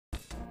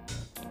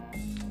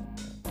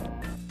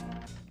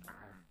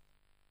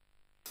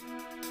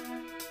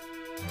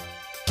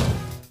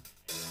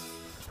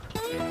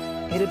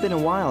had been a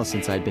while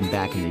since I'd been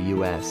back in the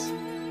US.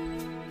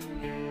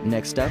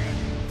 Next up,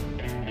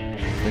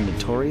 the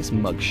notorious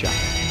mugshot.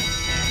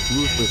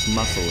 Ruthless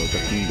muscle of the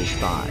fiendish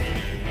five.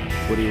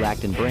 What he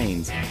lacked in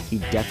brains, he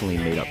definitely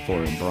made up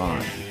for in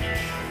brawn.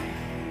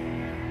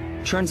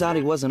 Turns out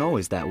he wasn't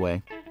always that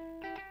way.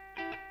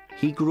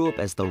 He grew up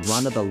as the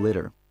run of the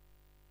litter.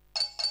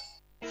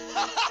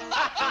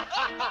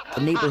 A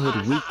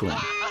neighborhood weakling.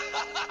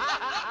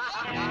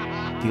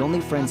 The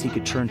only friends he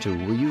could turn to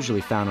were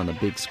usually found on the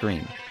big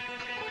screen.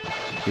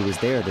 It was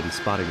there that he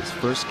spotted his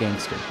first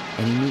gangster,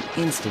 and he knew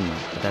instantly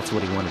that that's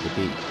what he wanted to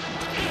be.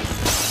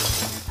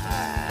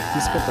 He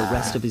spent the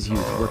rest of his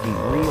youth working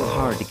real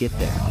hard to get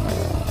there,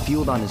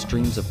 fueled on his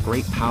dreams of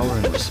great power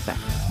and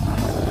respect.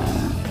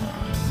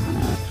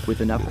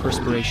 With enough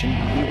perspiration,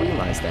 he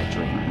realized that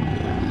dream.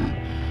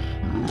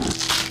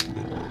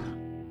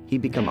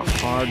 He'd become a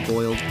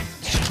hard-boiled,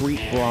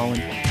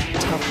 street-brawling,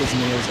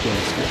 tough-as-nails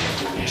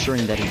gangster,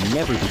 ensuring that he'd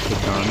never be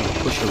picked on or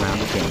pushed around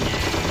again.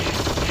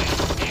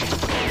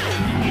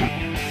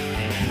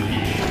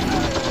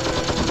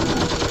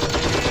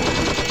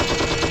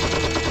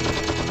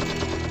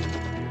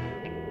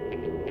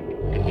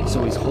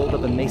 So he's holed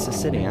up in Mesa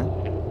City, huh?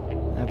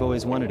 I've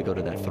always wanted to go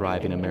to that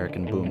thriving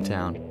American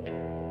boomtown.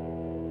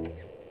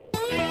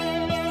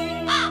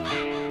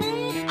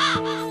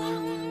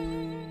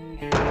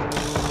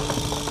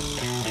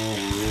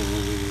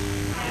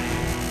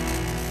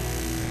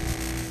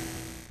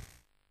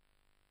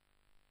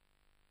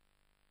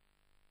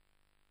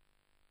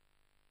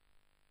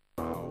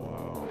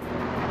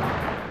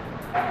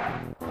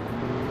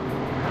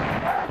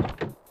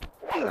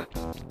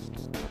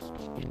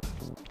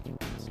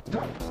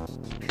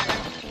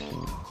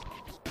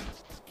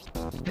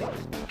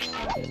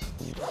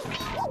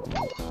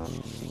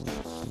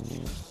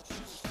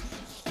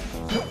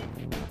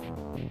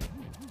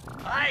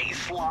 Hey,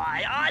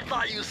 Sly, I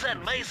thought you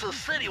said Mesa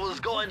City was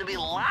going to be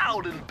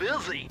loud and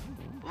busy.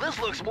 This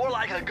looks more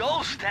like a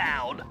ghost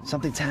town.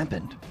 Something's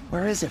happened.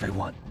 Where is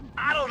everyone?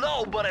 I don't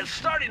know, but it's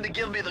starting to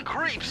give me the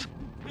creeps.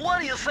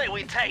 What do you say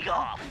we take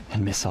off?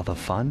 And miss all the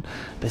fun?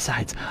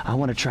 Besides, I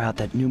want to try out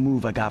that new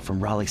move I got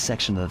from Raleigh's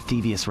section of the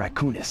Thievius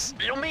Raccoonus.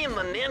 You mean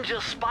the ninja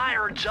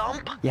spire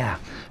jump? Yeah,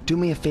 do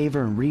me a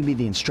favor and read me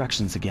the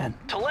instructions again.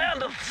 To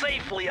landeth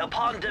safely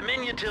upon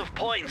diminutive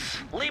points,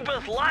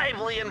 leapeth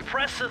lively and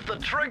presseth the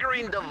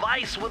triggering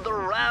device with the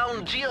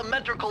round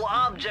geometrical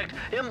object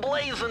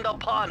emblazoned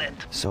upon it.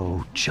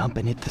 So jump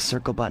and hit the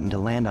circle button to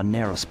land on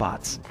narrow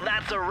spots.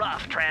 That's a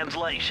rough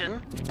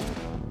translation.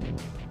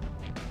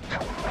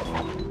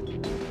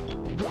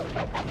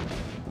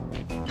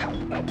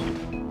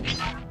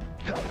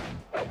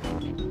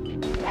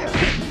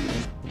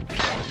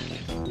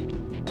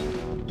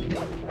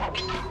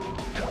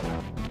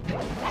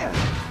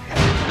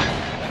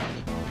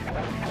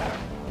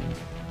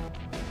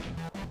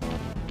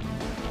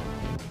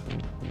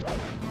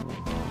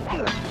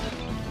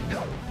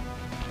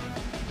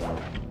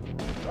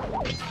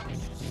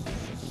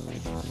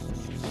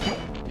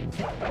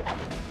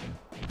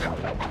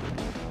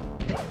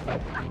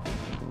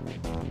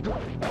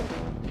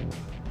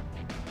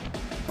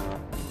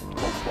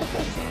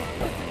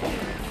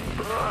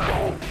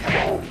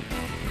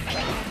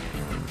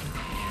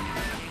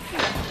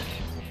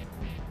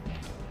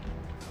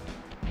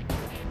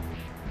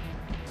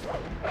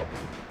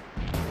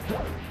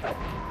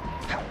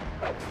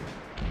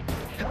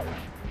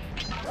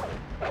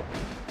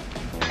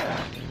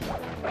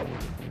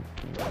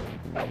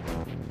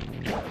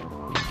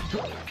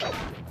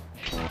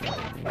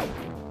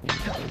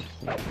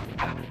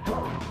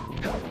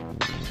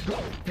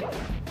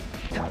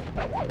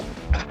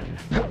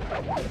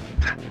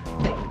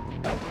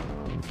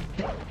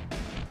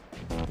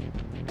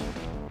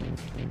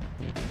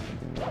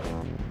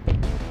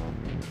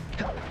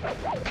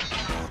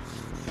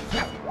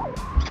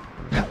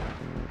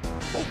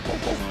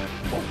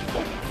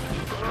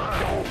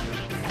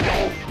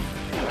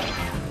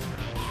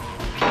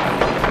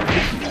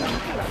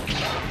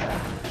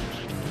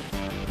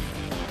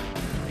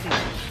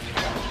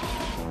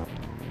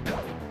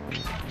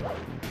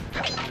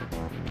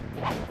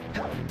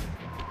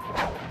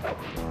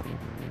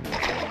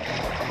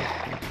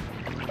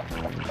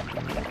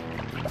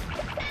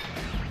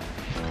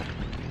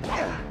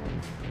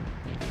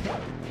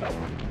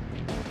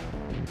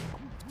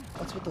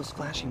 What's with those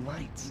flashing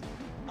lights?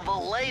 The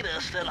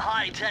latest in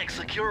high-tech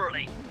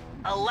security.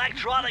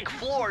 Electronic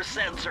floor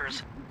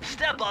sensors.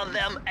 Step on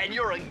them and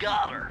you're a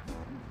goner.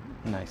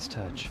 Nice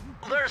touch.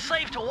 They're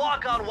safe to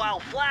walk on while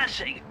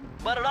flashing,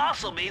 but it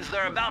also means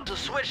they're about to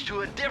switch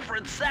to a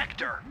different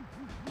sector.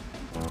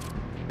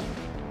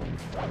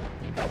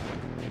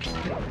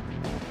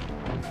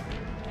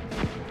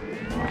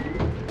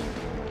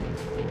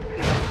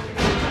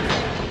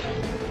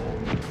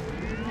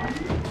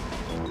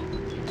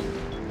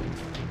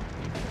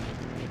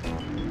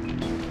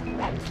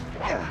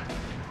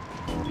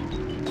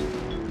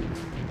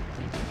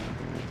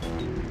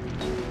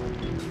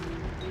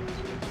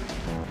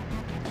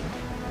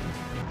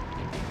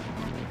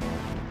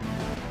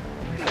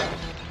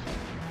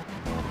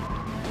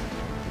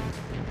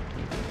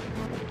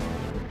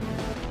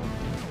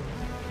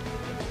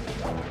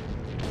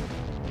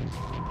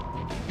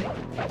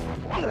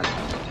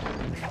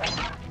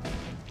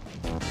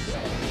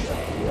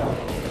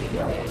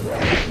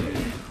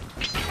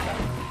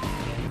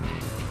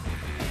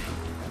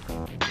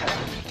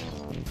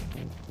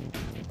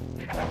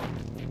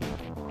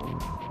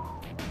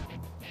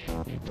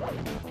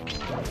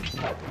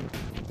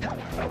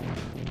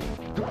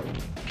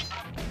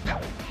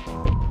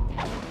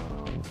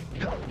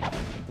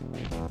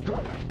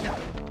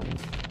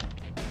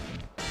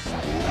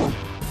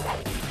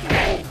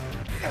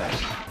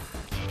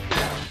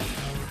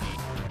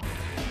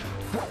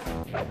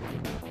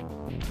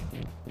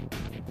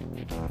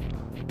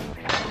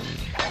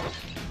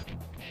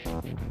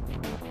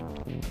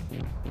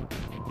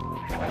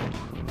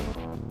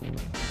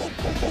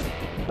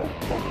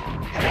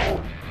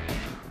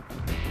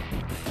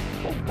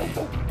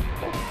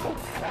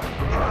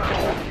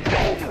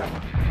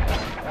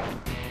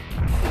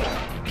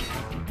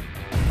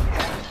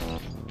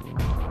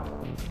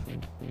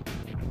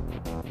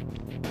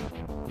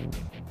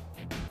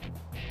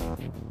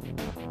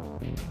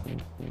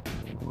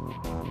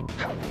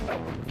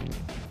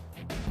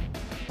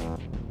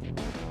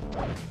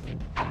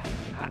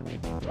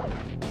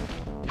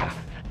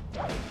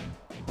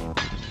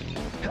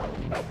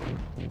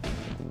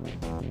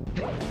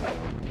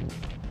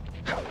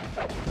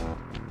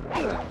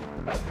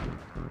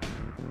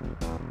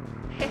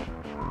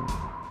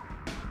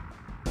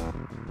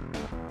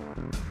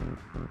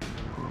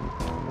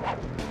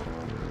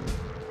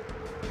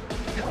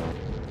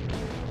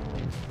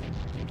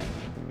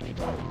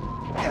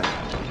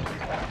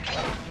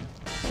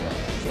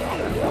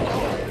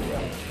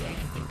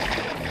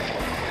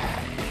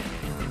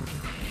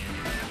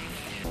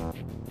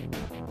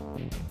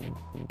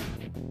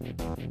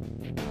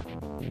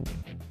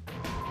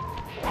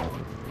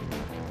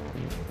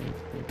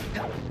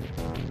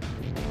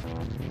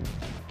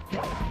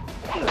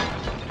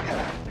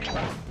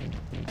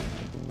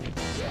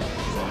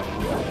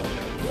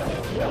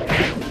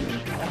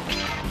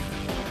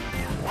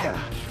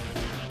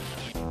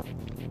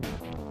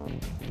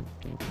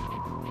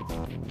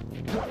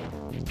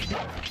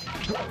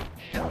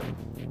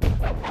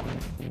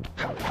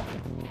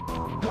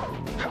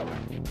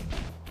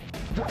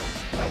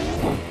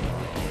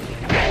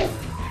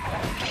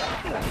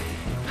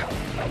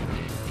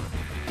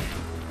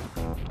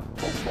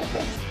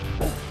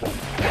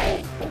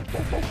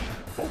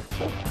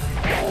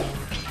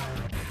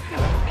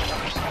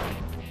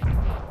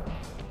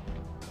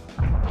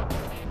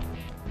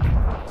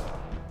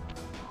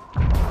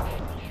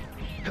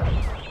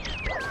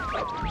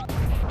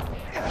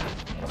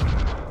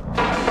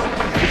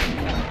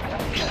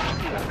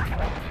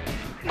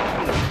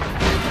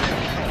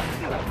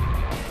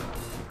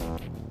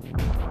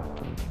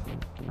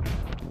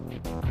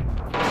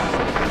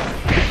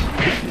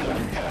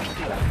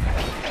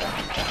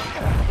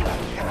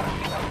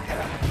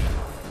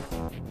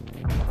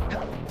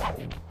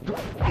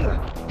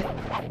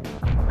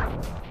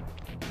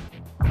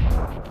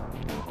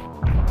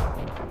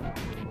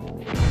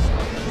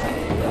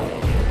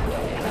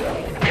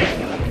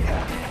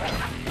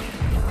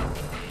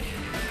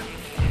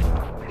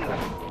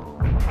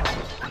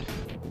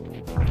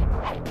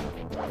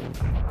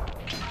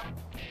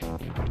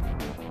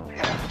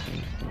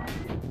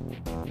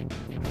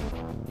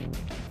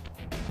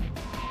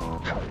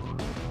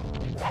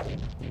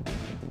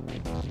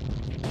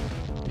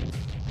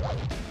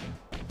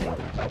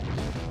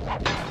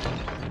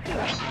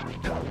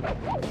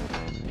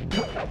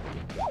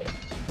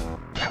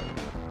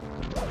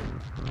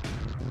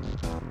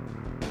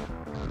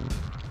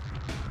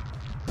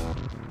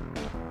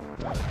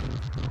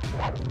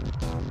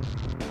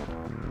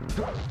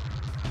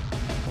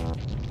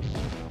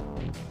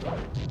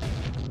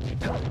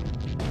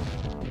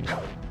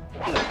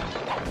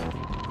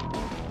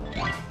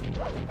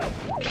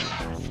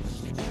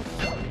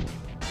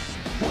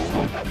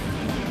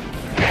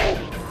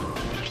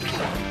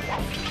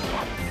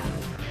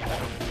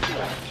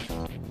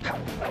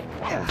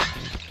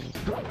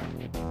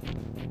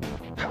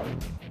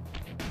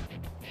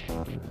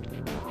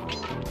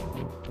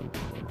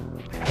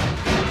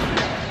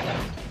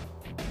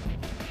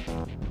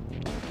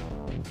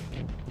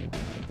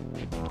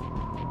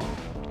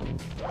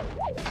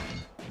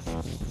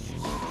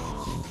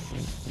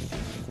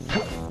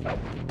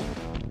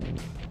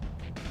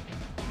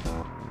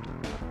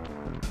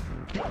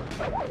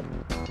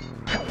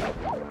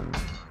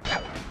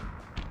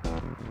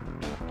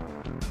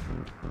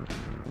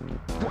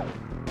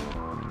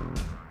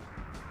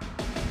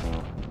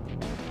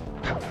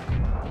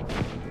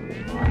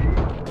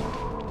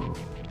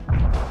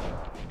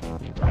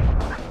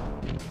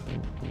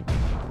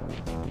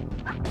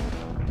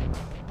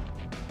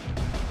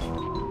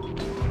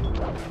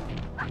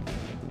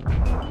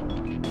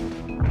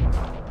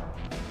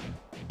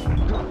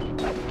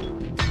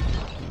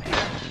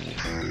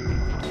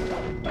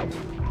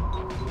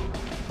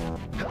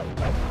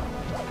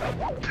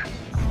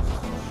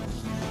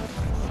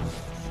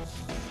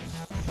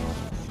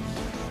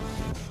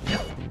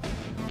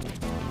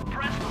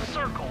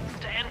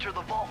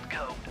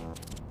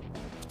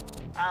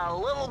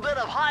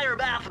 of higher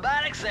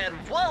mathematics and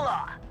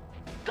voila!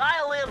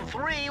 Dial in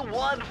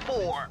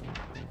 314.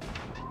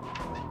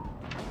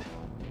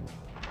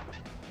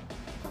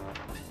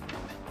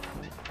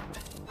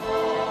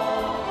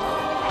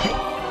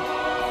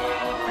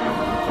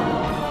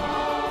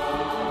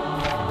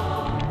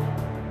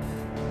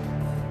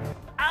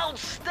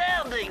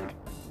 Outstanding!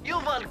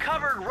 You've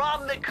uncovered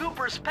Rob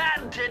McCooper's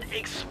patented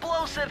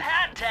explosive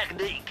hat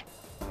technique.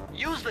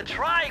 Use the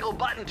triangle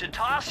button to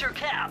toss your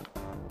cap.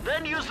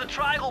 Then use the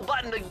triangle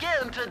button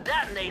again to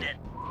detonate it.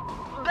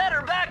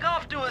 Better back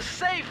off to a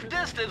safe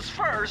distance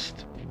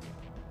first.